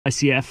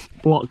ICF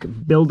block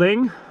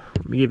building.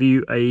 Let me give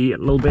you a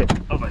little bit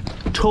of a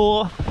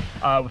tour.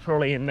 We're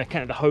probably in the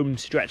kind of the home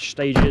stretch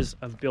stages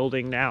of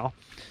building now.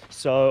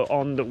 So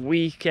on the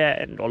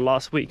weekend, or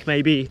last week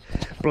maybe,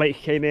 Blake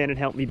came in and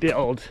helped me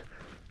build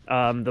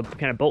the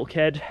kind of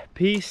bulkhead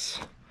piece.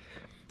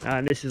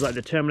 And this is like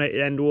the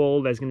terminated end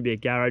wall. There's going to be a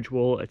garage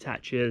wall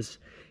attaches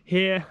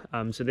here.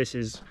 So this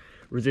is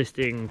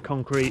resisting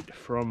concrete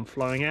from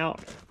flowing out.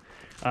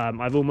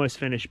 I've almost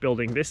finished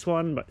building this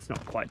one, but it's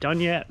not quite done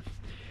yet.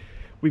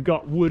 We've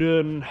got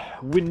wooden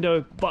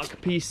window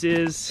buck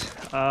pieces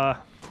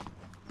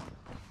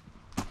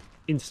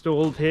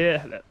installed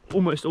here,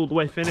 almost all the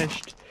way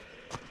finished.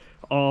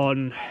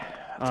 On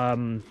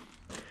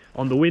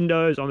the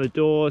windows, on the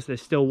doors,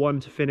 there's still one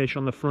to finish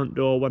on the front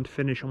door, one to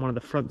finish on one of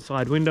the front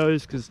side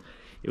windows, because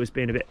it was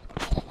being a bit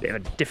of a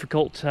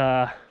difficult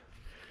on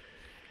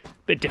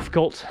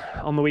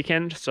the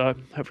weekend. So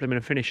hopefully I'm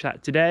going to finish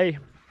that today.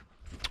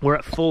 We're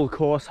at full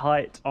course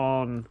height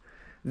on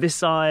this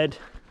side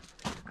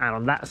and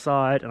on that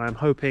side, and I'm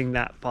hoping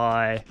that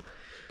by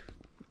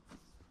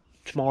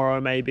tomorrow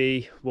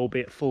maybe we'll be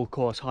at full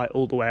course height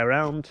all the way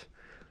around.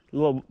 A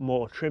little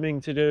more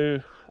trimming to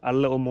do, a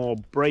little more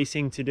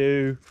bracing to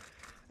do,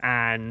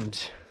 and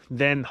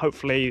then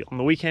hopefully on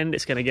the weekend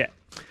it's going to get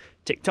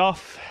ticked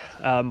off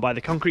by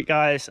the concrete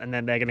guys, and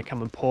then they're going to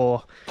come and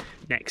pour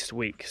next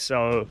week.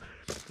 So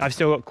I've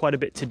still got quite a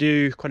bit to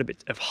do, quite a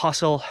bit of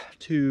hustle,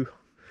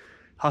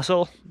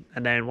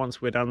 and then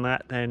once we're done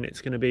that, then it's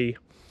going to be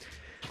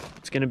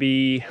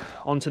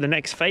on to the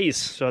next phase.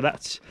 So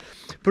that's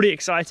pretty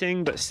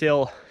exciting, but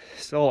still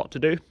a lot to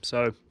do.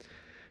 So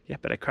yeah,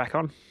 better crack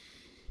on.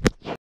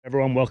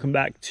 Everyone, welcome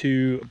back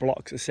to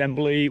blocks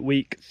assembly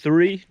week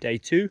 3, day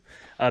 2.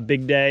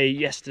 Big day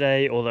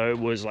yesterday, although it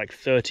was like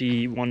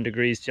 31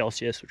 degrees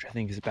Celsius, which I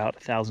think is about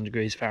 1,000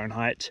 degrees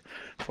Fahrenheit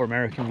for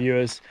American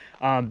viewers.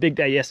 Big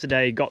day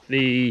yesterday. Got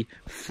the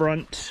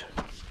front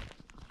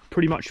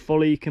pretty much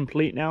fully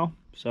complete now.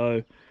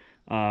 So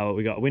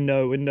we got a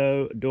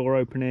window, door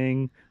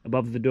opening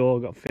above the door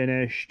got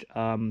finished.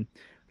 A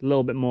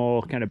little bit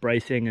more kind of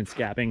bracing and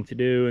scabbing to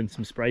do, and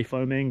some spray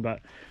foaming, but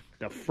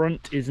the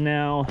front is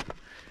now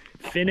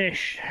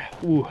finished.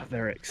 Ooh,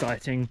 very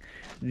exciting.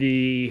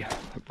 The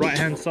right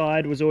hand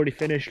side was already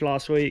finished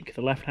last week,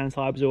 the left hand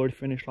side was already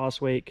finished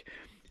last week,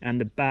 and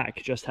the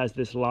back just has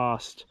this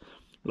last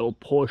little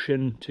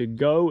portion to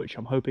go, which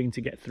I'm hoping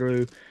to get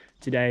through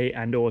today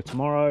and or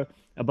tomorrow.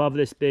 Above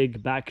this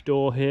big back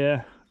door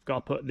here,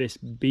 got to put this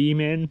beam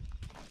in,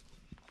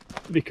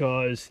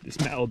 because this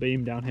metal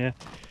beam down here,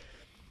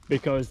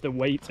 because the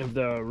weight of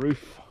the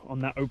roof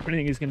on that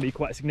opening is going to be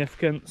quite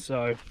significant.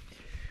 So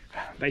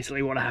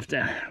basically what I have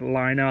to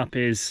line up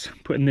is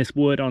putting this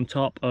wood on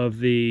top of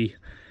the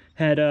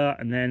header,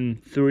 and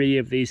then 3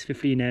 of these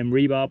 15M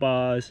rebar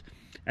bars,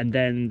 and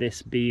then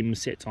this beam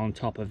sits on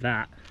top of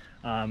that.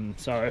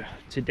 So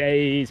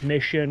today's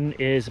mission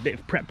is a bit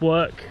of prep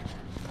work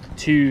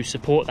to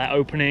support that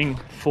opening.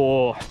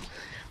 For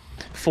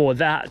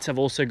that, I've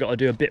also got to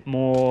do a bit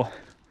more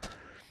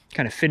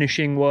kind of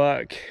finishing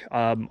work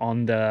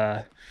on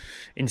the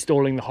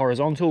installing the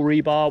horizontal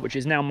rebar, which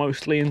is now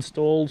mostly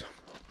installed.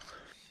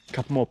 A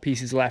couple more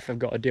pieces left I've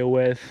got to deal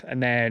with,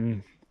 and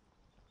then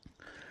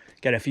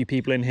get a few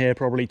people in here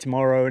probably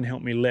tomorrow and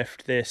help me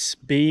lift this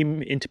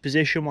beam into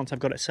position once I've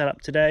got it set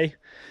up today.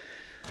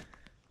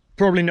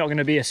 Probably not going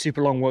to be a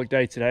super long work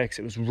day today, because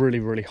it was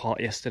really hot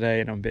yesterday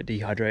and I'm a bit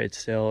dehydrated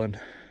still, and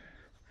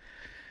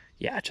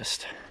yeah,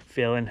 just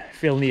feeling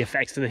the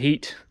effects of the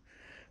heat.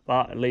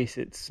 But at least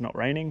it's not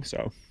raining,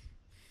 so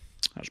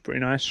that's pretty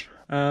nice.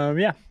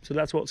 Yeah, so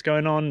that's what's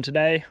going on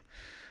today.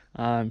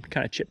 Kind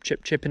of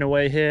chipping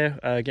away here,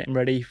 getting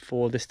ready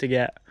for this to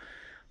get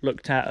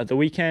looked at the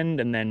weekend,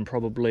 and then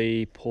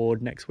probably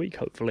poured next week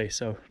hopefully.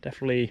 So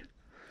definitely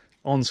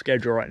on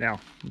schedule right now,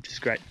 which is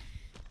great.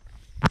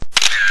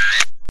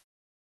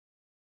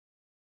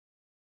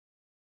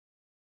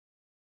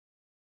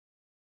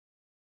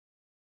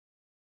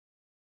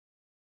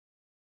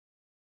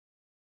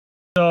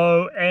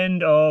 So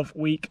end of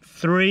week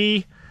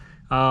 3.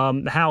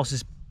 The house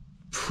is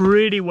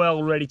pretty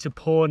well ready to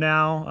pour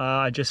now.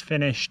 I just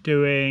finished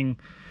doing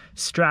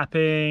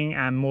strapping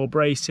and more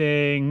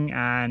bracing,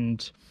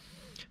 and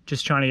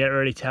just trying to get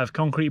ready to have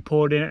concrete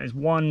poured in it. There's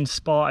one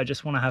spot I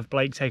just want to have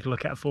Blake take a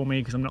look at for me,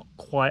 because I'm not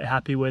quite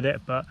happy with it,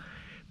 but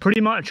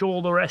pretty much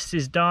all the rest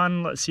is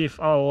done. Let's see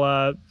if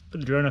I'll put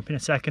the drone up in a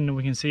second and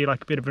we can see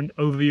like a bit of an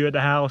overview of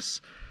the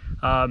house.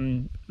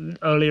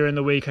 Earlier in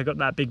the week I got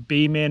that big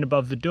beam in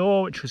above the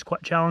door, which was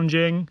quite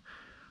challenging,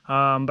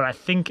 but I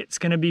think it's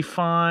going to be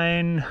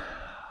fine.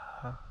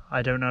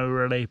 I don't know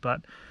really, but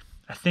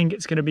I think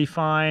it's going to be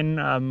fine.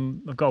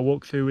 I've got a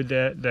walkthrough with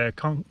the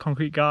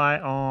concrete guy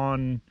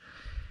on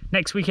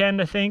next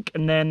weekend, I think,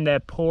 and then they're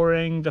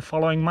pouring the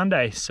following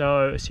Monday.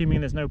 So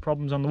assuming there's no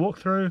problems on the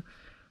walkthrough,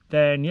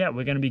 then yeah,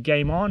 we're going to be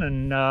game on.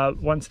 And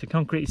once the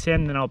concrete's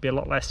in, then I'll be a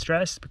lot less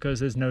stressed,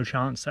 because there's no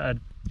chance that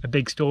a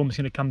big storm is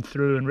going to come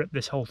through and rip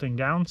this whole thing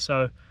down.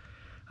 So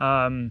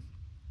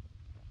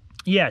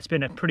yeah, it's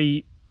been a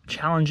pretty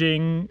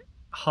challenging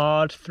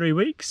hard 3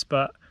 weeks,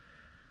 but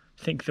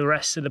I think the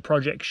rest of the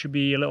project should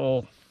be a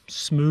little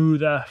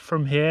smoother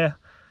from here.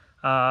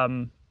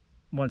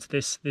 Once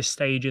this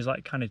stage is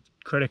like kind of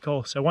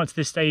critical. So once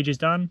this stage is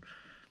done,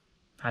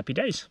 happy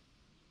days.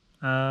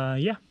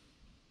 Yeah,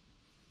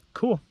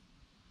 cool.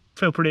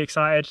 Feel pretty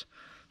excited.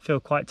 Feel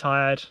quite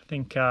tired. I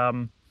think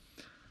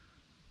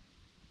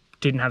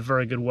didn't have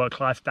very good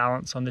work-life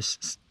balance on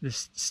this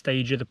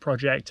stage of the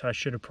project. I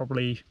should have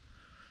probably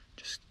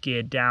just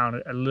geared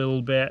down a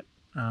little bit,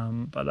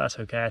 but that's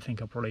okay. I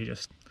think I'll probably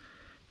just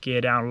gear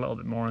down a little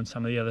bit more on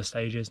some of the other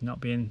stages, not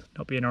be in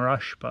a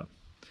rush. But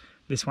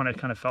this one, it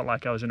kind of felt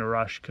like I was in a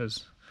rush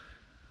because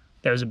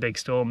there was a big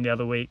storm the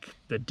other week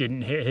that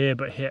didn't hit here,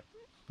 but hit,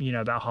 you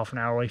know, about half an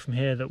hour away from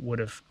here, that would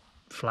have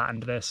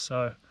flattened this.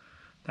 So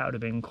that would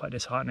have been quite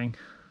disheartening.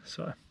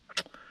 So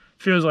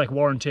feels like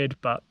warranted,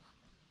 but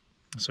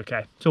it's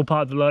okay. It's all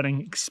part of the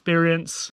learning experience.